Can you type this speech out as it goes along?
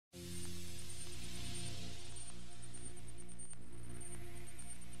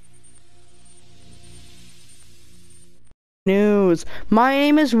News. My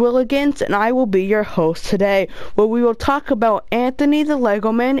name is Willigans and I will be your host today, where we will talk about Anthony the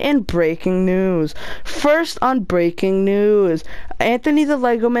Legoman and breaking news. First on breaking news, Anthony the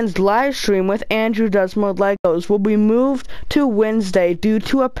Legoman's live stream with Andrew Does More Legos will be moved to Wednesday due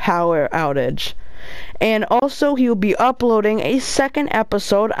to a power outage. And also he will be uploading a second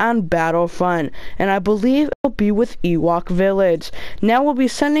episode on Battlefront, and I believe it will be with Ewok Village. Now we'll be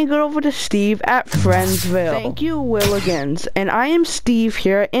sending it over to Steve at Friendsville. Thank you, Willigans. And I am Steve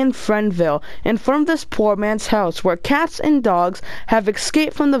here in Friendsville, and from this poor man's house where cats and dogs have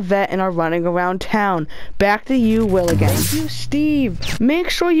escaped from the vet and are running around town. Back to you, Willigans. Thank you, Steve. Make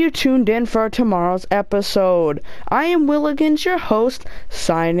sure you tuned in for tomorrow's episode. I am Willigans, your host,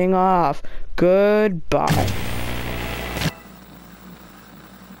 signing off. Goodbye.